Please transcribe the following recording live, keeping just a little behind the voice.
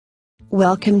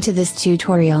Welcome to this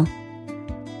tutorial.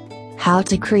 How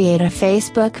to create a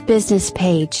Facebook business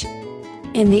page.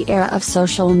 In the era of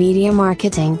social media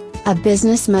marketing, a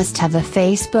business must have a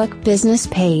Facebook business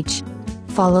page.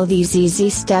 Follow these easy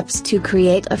steps to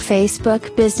create a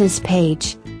Facebook business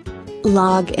page.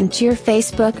 Log into your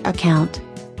Facebook account.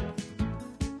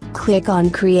 Click on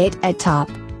Create at top.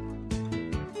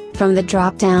 From the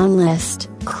drop-down list,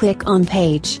 click on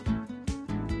Page.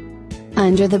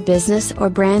 Under the Business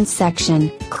or Brand section,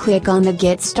 click on the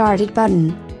Get Started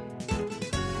button.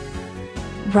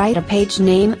 Write a page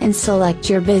name and select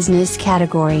your business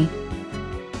category.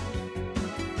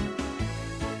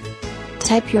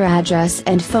 Type your address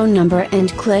and phone number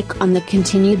and click on the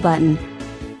Continue button.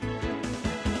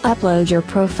 Upload your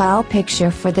profile picture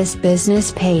for this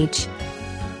business page.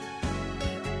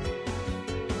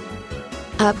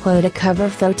 Upload a cover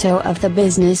photo of the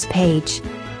business page.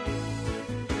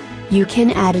 You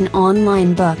can add an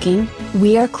online booking.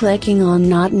 We are clicking on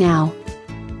Not Now.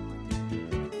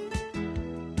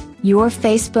 Your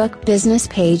Facebook business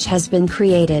page has been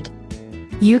created.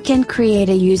 You can create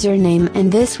a username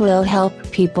and this will help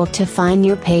people to find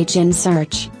your page in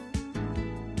search.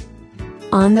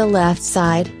 On the left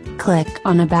side, click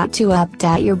on About to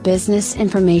update your business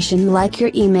information like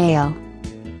your email,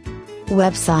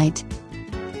 website,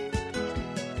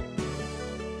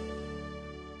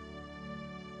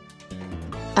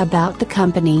 about the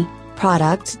company,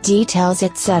 product details,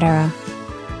 etc.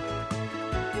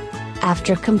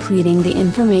 After completing the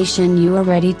information, you are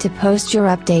ready to post your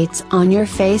updates on your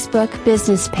Facebook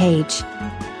business page.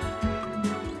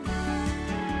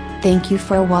 Thank you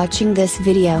for watching this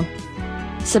video.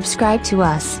 Subscribe to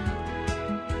us.